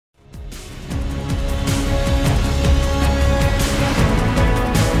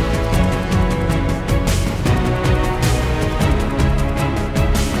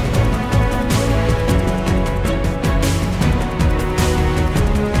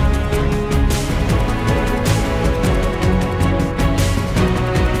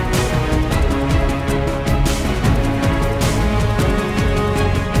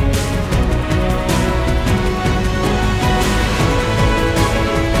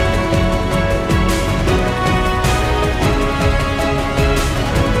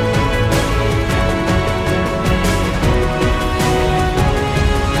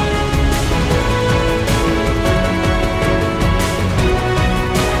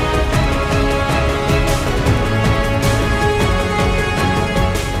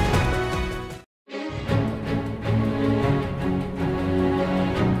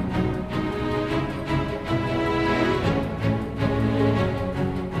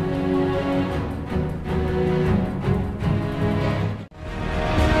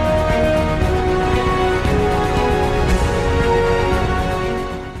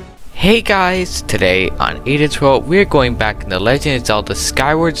Hey guys, today on Aden's World we're going back in the Legend of Zelda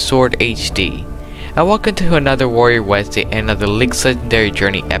Skyward Sword HD. And welcome to another Warrior Wednesday and another Link's Legendary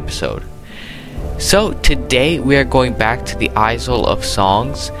Journey episode. So today we are going back to the Isle of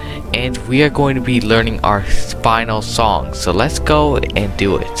Songs and we are going to be learning our final song. So let's go and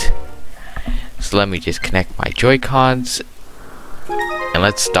do it. So let me just connect my Joy-Cons and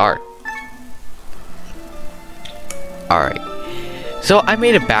let's start. Alright. So I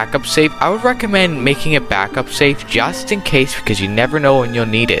made a backup save. I would recommend making a backup save just in case because you never know when you'll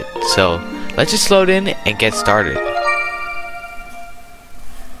need it. So let's just load in and get started.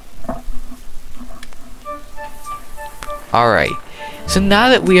 Alright, so now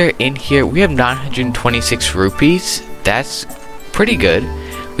that we are in here, we have 926 rupees. That's pretty good.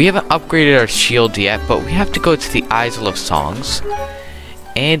 We haven't upgraded our shield yet, but we have to go to the Isle of Songs.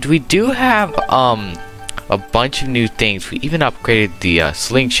 And we do have a bunch of new things. We even upgraded the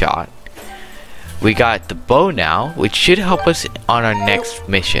slingshot. We got the bow now, which should help us on our next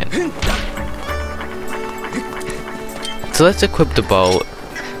mission. So let's equip the bow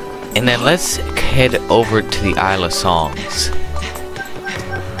and then let's head over to the Isle of Songs.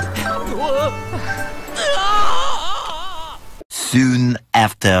 Soon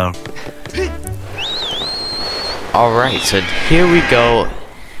after. Alright, so here we go.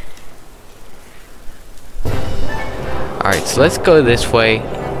 Alright, so let's go this way,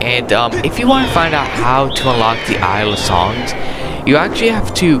 and if you want to find out how to unlock the Isle of Songs, you actually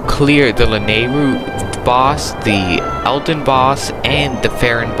have to clear the Lanayru boss, the Aden boss, and the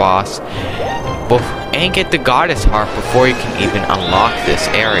Farron boss, and get the Goddess Harp before you can even unlock this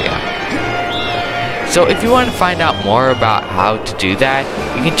area. So if you want to find out more about how to do that,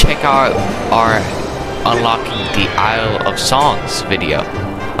 you can check out our Unlocking the Isle of Songs video.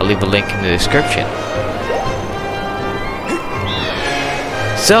 I'll leave a link in the description.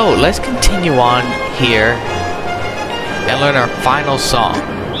 So let's continue on here and learn our final song.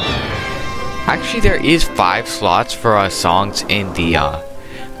 Actually, there is 5 slots for our songs in the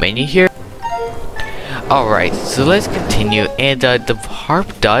menu here. Alright, so let's continue, and the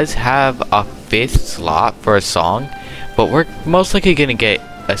harp does have a 5th slot for a song, but we're most likely gonna get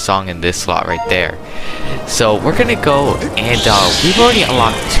a song in this slot right there. So we're gonna go, and we've already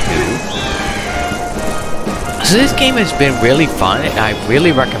unlocked 2. So this game has been really fun and I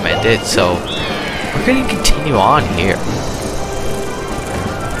really recommend it, so we're going to continue on here.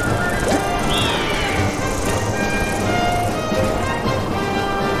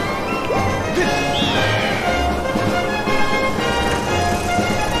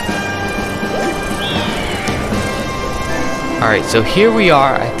 Alright, so here we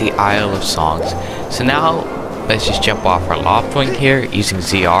are at the Isle of Songs. So now let's just jump off our Loftwing here using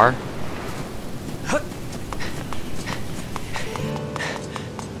ZR.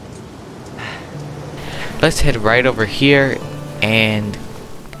 Let's head right over here and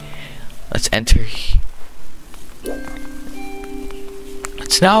let's enter.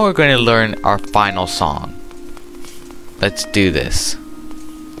 So now we're going to learn our final song. Let's do this.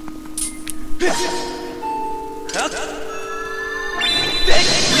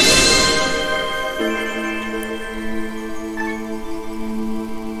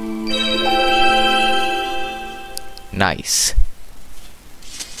 Nice.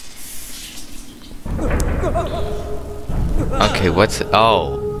 Okay, what's...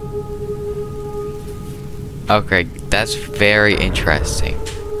 oh. Okay, that's very interesting.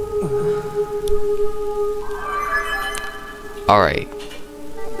 Alright.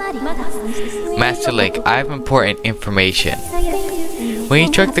 Master Link, I have important information. When you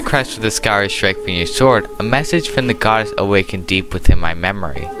struck the crest with the Skyward strike from your sword, a message from the goddess awakened deep within my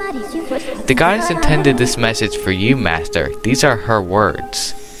memory. The goddess intended this message for you, Master. These are her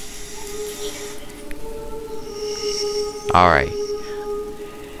words. Alright.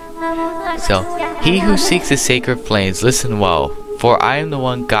 So, he who seeks the sacred flames, listen well, for I am the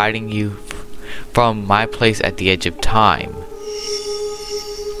one guiding you from my place at the edge of time.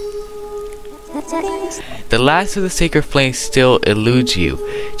 The last of the sacred flames still eludes you.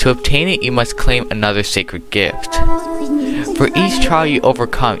 To obtain it, you must claim another sacred gift. For each trial you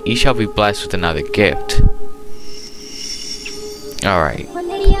overcome, you shall be blessed with another gift. Alright.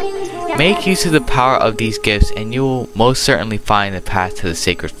 Make use of the power of these gifts and you will most certainly find the path to the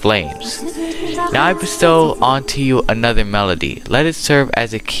sacred flames. Now I bestow onto you another melody. Let it serve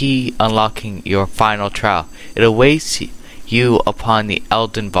as a key unlocking your final trial. It awaits you upon the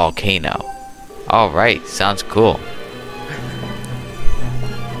Aden volcano. Alright, sounds cool.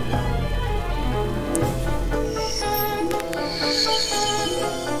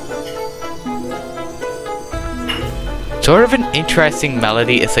 Sort of an interesting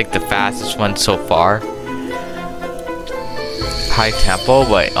melody. It's like the fastest one so far. High tempo,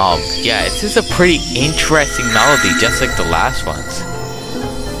 but yeah, it's just a pretty interesting melody, just like the last ones.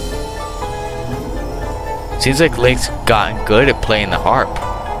 Seems like Link's gotten good at playing the harp.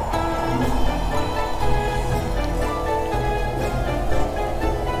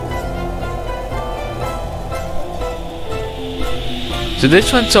 So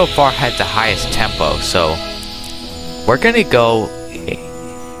this one so far had the highest tempo, so we're gonna go.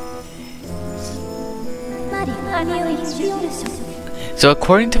 So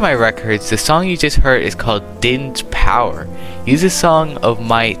according to my records, the song you just heard is called Din's Power. Use a song of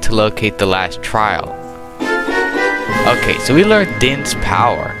might to locate the last trial. Okay, so we learned Din's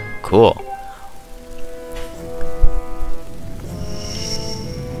Power. Cool.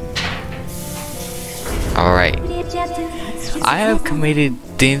 Alright. I have committed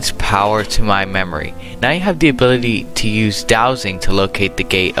Din's Power to my memory. Now you have the ability to use dowsing to locate the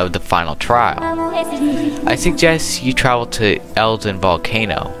gate of the final trial. I suggest you travel to Aden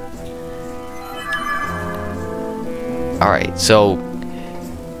Volcano. Alright, so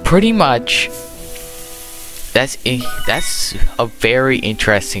pretty much that's a very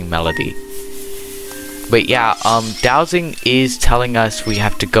interesting melody. But yeah, dowsing is telling us we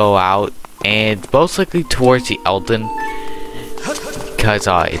have to go out and most likely towards the Aden, because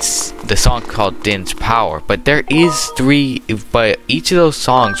it's the song called Din's Power. But there is three, but each of those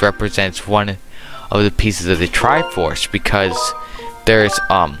songs represents one of the pieces of the Triforce, because there's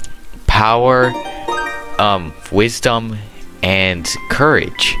power, wisdom, and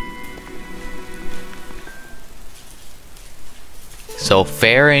courage. So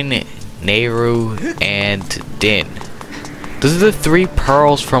Farron, Nehru, and Din. Those are the three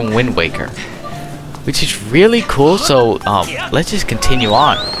pearls from Wind Waker, which is really cool. So let's just continue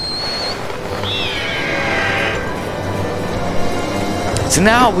on. So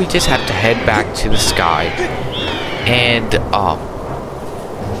now we just have to head back to the sky, and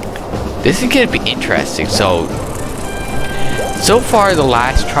this is gonna be interesting. So far the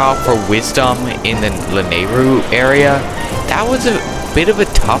last trial for wisdom in the Lanayru area, that was a bit of a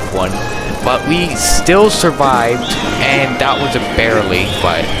tough one, but we still survived, and that was a barely,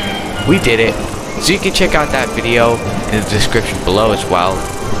 but we did it. So you can check out that video in the description below as well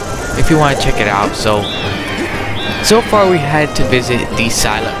if you want to check it out. So far we had to visit the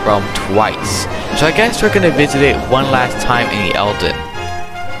Silent Realm twice, so I guess we're gonna visit it one last time in the Aden.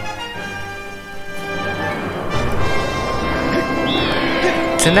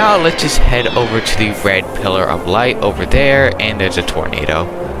 So now let's just head over to the red pillar of light over there, and there's a tornado.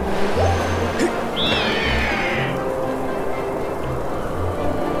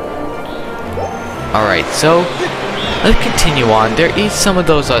 Alright, so let's continue on. There is some of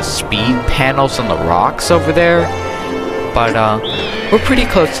those speed panels on the rocks over there, but we're pretty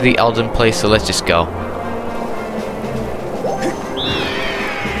close to the Aden place, so let's just go.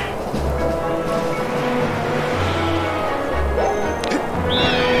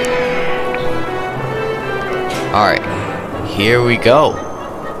 Alright, here we go.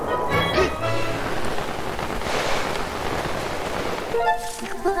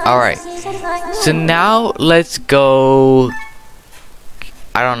 Alright, so now let's go.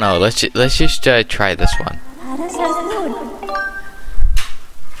 I don't know, let's just try this one.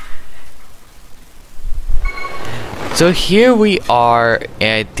 So here we are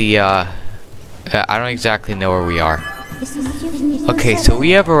at the I don't exactly know where we are. Okay, so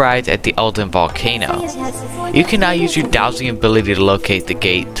we have arrived at the Aden Volcano. You can now use your dowsing ability to locate the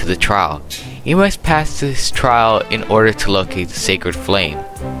gate to the trial. You must pass this trial in order to locate the sacred flame.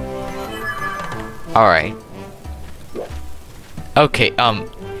 Alright. Okay,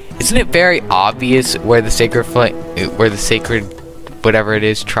 isn't it very obvious where the sacred flame, where the sacred whatever it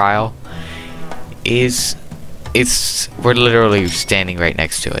is trial is? We're literally standing right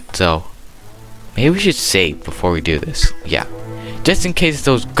next to it, so maybe we should save before we do this. Yeah, just in case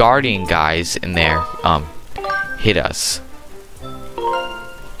those guardian guys in there hit us,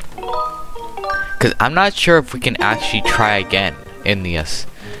 because I'm not sure if we can actually try again in the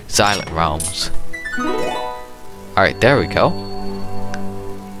Silent Realms. Alright, there we go.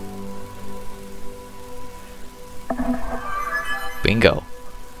 Bingo.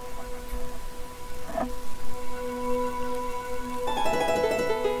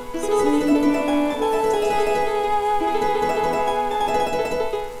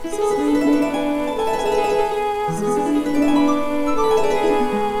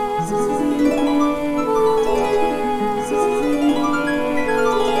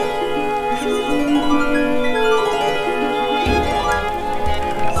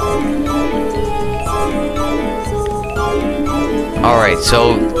 Alright,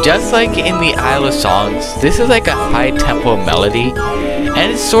 so just like in the Isle of Songs, this is like a high tempo melody,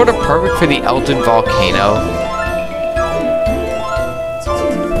 and it's sort of perfect for the Elden Volcano.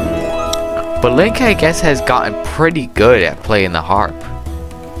 But Link, I guess, has gotten pretty good at playing the harp.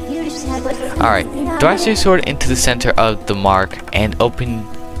 Alright, thrust your sword into the center of the mark and open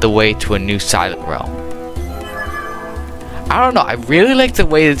the way to a new silent realm. I don't know, I really like the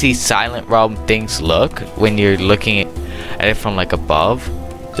way that these silent realm things look when you're looking at it from like above.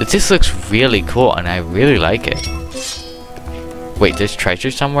 It just looks really cool and I really like it. Wait, there's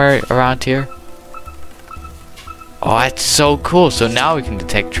treasure somewhere around here? Oh, that's so cool. So now we can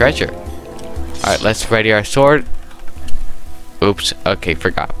detect treasure. Alright, let's ready our sword. Oops, okay,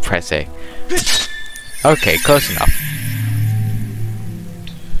 forgot. Press A. Okay, close enough.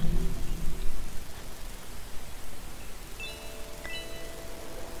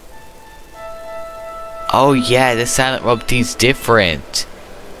 Oh yeah, the silent robe theme's different.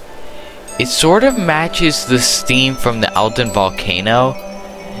 It sort of matches the theme from the Elden Volcano,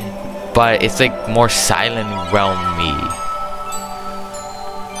 but it's like more silent realm-y.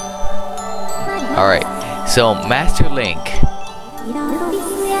 Alright, so Master Link,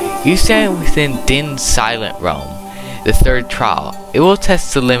 you stand within Din's silent realm, the third trial. It will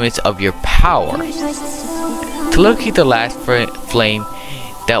test the limits of your power. To locate the last flame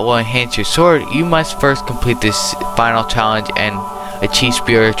that will enhance your sword, you must first complete this final challenge and achieve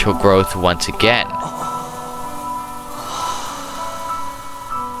spiritual growth once again.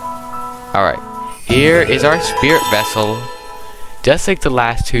 Alright, here is our spirit vessel, just like the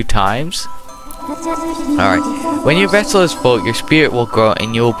last 2 times. Alright, when your vessel is full, your spirit will grow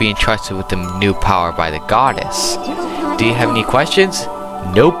and you will be entrusted with the new power by the goddess. Do you have any questions?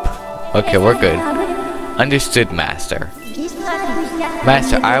 Nope. Okay, we're good. Understood, Master.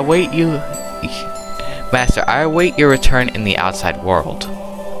 Master, I await your return in the outside world.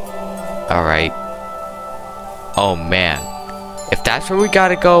 Alright. Oh man. If that's where we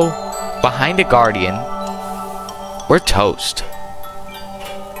gotta go, behind a guardian, we're toast.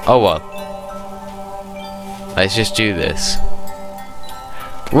 Oh well. Let's just do this.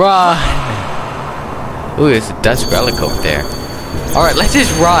 Run! Ooh, there's a dust relic over there. Alright, let's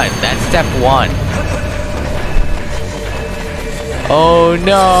just run. That's step 1. Oh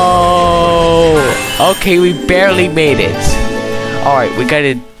no! Okay, we barely made it. Alright, we got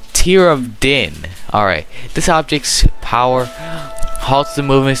a Tear of Din. Alright, this object's power halts the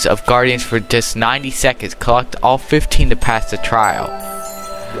movements of guardians for just 90 seconds. Collect all 15 to pass the trial.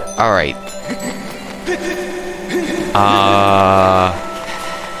 Alright.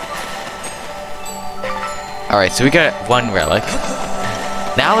 Alright, so we got 1 relic.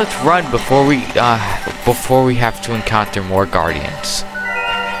 Now let's run before we have to encounter more guardians.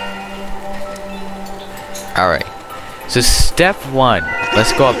 Alright. So step 1.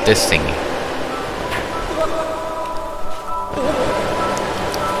 Let's go up this thingy.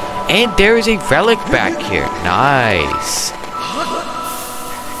 And there is a relic back here. Nice.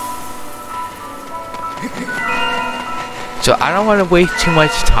 So I don't want to waste too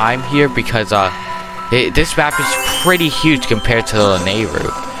much time here because this map is pretty huge compared to the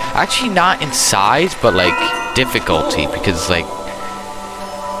Lanayru. Actually not in size, but like difficulty, because it's like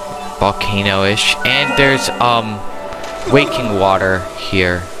volcano-ish. And there's waking water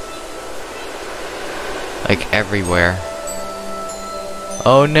here. Like everywhere.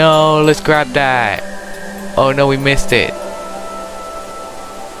 Oh no, let's grab that. Oh no, we missed it.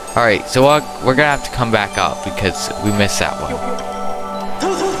 Alright, so we're gonna have to come back up because we missed that one.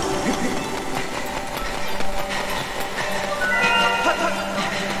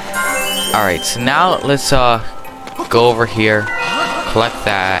 Alright, so now let's go over here, collect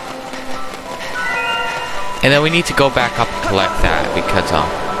that. And then we need to go back up and collect that because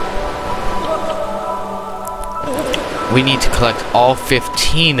we need to collect all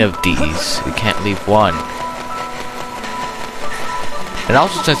 15 of these. We can't leave one. And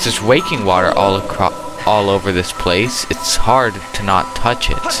also, since there's waking water all over this place, it's hard to not touch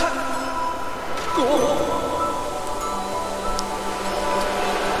it.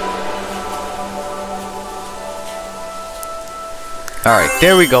 Alright,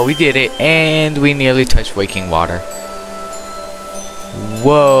 there we go, we did it, and we nearly touched waking water.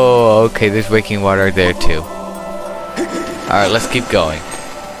 Whoa, okay, there's waking water there too. Alright, let's keep going.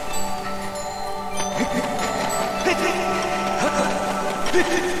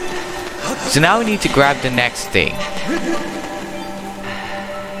 So now we need to grab the next thing.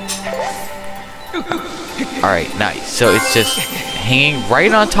 Alright, nice. So it's just hanging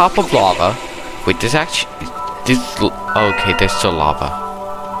right on top of lava. Wait, there's actually... okay, there's still lava.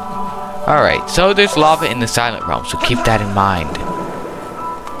 Alright, so there's lava in the silent realm, so keep that in mind.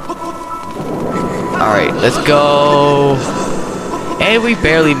 Alright, let's go. And we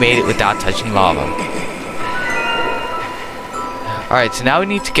barely made it without touching lava. Alright, so now we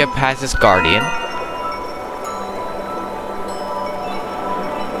need to get past this guardian.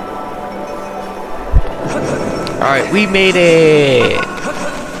 Alright, we made it!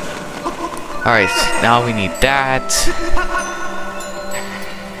 Alright, so now we need that.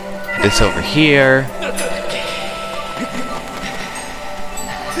 This over here.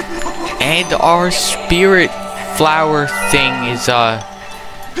 And our spirit flower thing is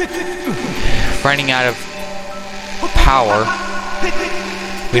running out of power.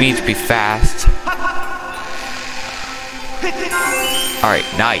 We need to be fast. Alright,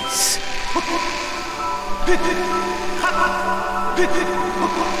 nice.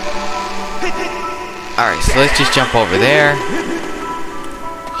 Alright, so let's just jump over there.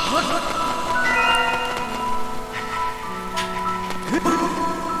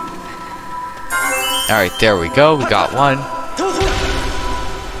 Alright, there we go. We got one.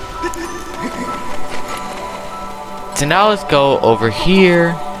 So now let's go over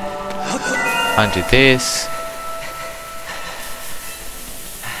here. Under this.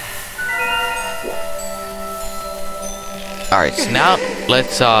 Alright, so now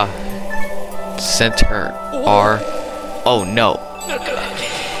let's center our... Oh no.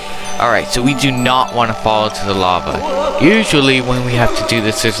 Alright, so we do not want to fall into the lava. Usually when we have to do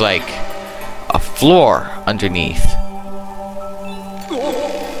this, there's like a floor underneath.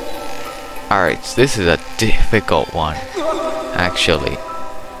 Alright, so this is a difficult one, actually.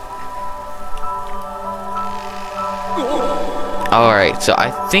 Alright, so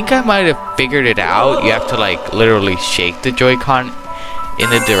I think I might have figured it out. You have to like literally shake the Joy-Con in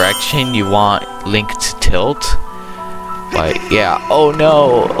the direction you want Link to tilt. But yeah, oh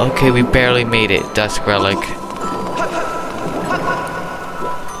no! Okay, we barely made it, Dusk Relic.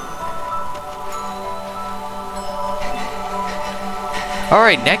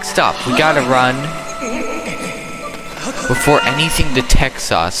 Alright, next up, we gotta run before anything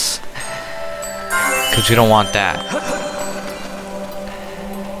detects us. Because we don't want that.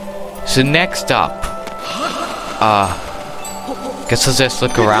 So next up, guess let's just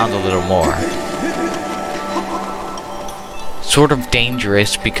look around a little more. Sort of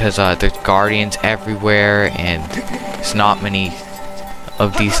dangerous because there's guardians everywhere and there's not many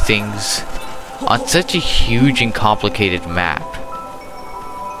of these things on such a huge and complicated map.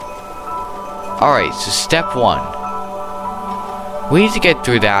 Alright, so step one. We need to get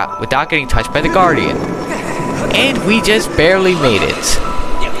through that without getting touched by the guardian. And we just barely made it.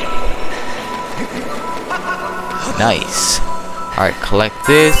 Nice. Alright, collect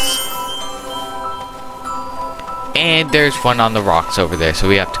this. And there's one on the rocks over there, so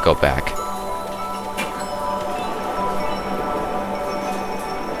we have to go back.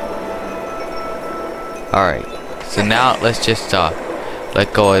 Alright, so now let's just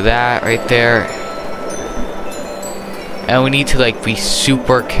let go of that right there. And we need to like be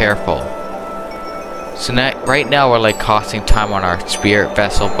super careful. So right now we're like costing time on our spirit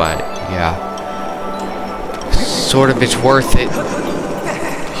vessel, but yeah. Sort of it's worth it.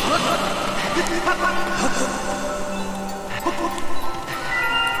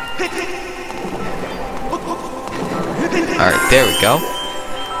 Alright, there we go.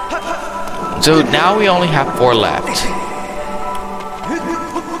 So now we only have 4 left.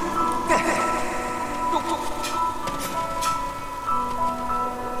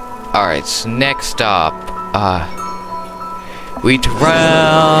 Alright, so next up, we need to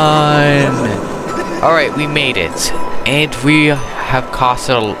run. Alright, we made it. And we have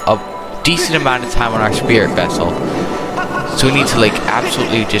costed a decent amount of time on our spirit vessel. So we need to like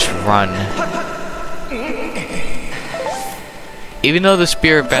absolutely just run. Even though the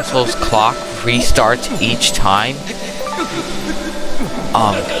spirit vessel's clock restarts each time,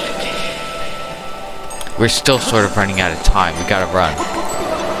 we're still sort of running out of time. We gotta run.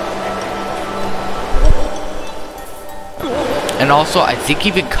 And also, I think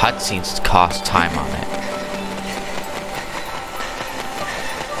even cutscenes cost time on it.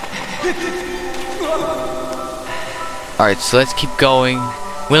 Alright, so let's keep going.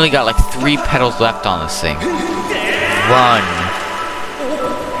 We only got like 3 petals left on this thing. Run.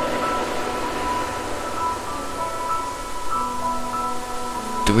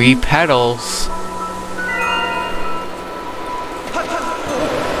 Three petals.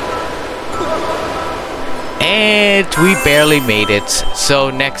 And we barely made it. So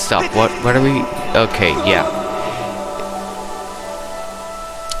next up, what are we? Okay, yeah.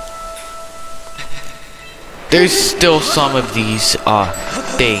 There's still some of these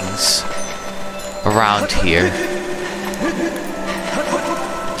things around here.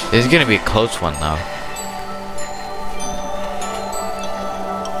 This is gonna be a close one though.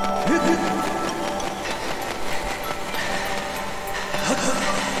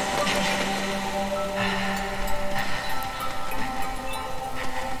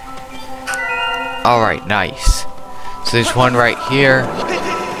 Alright, nice. So there's one right here.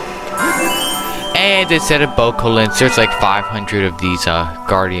 And instead of bow colons, there's like 500 of these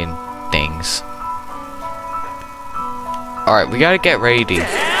guardian things. Alright, we gotta get ready to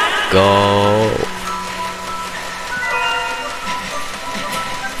go.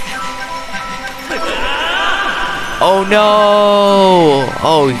 Oh no!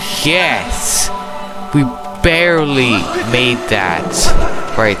 Oh yes! We barely made that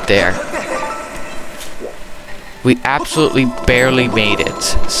right there. We absolutely barely made it.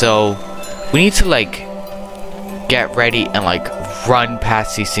 So we need to like get ready and like run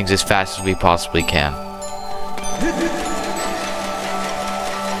past these things as fast as we possibly can.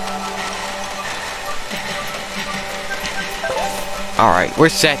 Alright, we're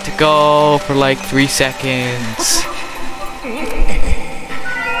set to go for like 3 seconds.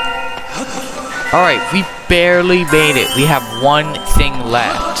 Alright, we barely made it. We have one thing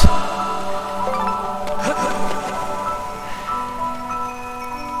left.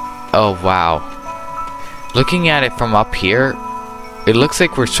 Oh wow. Looking at it from up here, it looks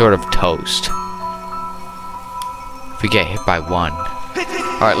like we're sort of toast. If we get hit by one.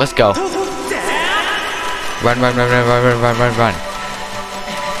 Alright, let's go. Run, run, run, run, run, run, run, run, run.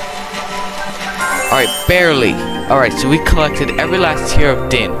 Alright, barely. Alright, so we collected every last tear of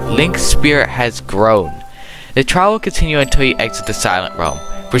din. Link's spirit has grown. The trial will continue until you exit the Silent Realm.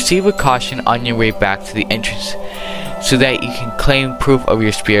 Proceed with caution on your way back to the entrance so that you can claim proof of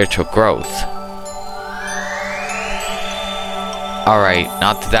your spiritual growth. Alright,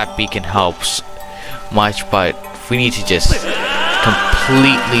 not that that beacon helps much, but we need to just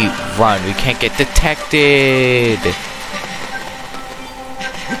completely run. We can't get detected.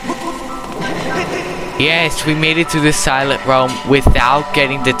 Yes, we made it to the Silent Realm without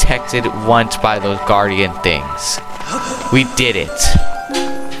getting detected once by those guardian things. We did it.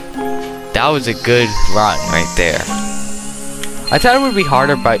 That was a good run right there. I thought it would be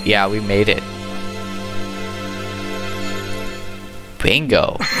harder, but yeah, we made it.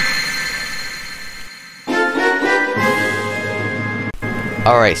 Bingo.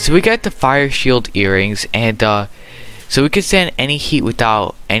 Alright, so we got the fire shield earrings, and so we can stand any heat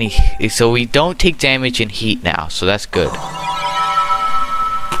without any, so we don't take damage in heat now, so that's good.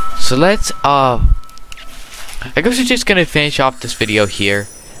 So let's I guess we're just gonna finish off this video here.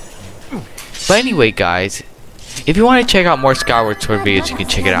 But anyway guys, if you want to check out more Skyward Sword videos, you can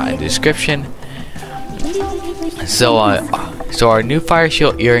check it out in the description. So our new fire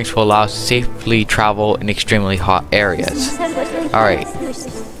shield earrings will allow us to safely travel in extremely hot areas.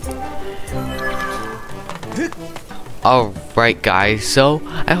 Alright guys, so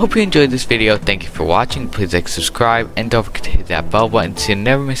I hope you enjoyed this video. Thank you for watching. Please like, subscribe, and don't forget to hit that bell button so you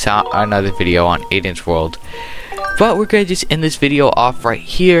never miss out on another video on Aden's World. But we're gonna just end this video off right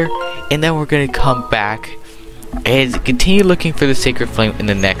here, and then we're gonna come back and continue looking for the Sacred Flame in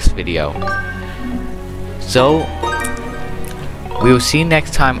the next video. So we will see you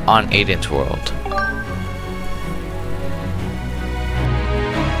next time on Aden's World.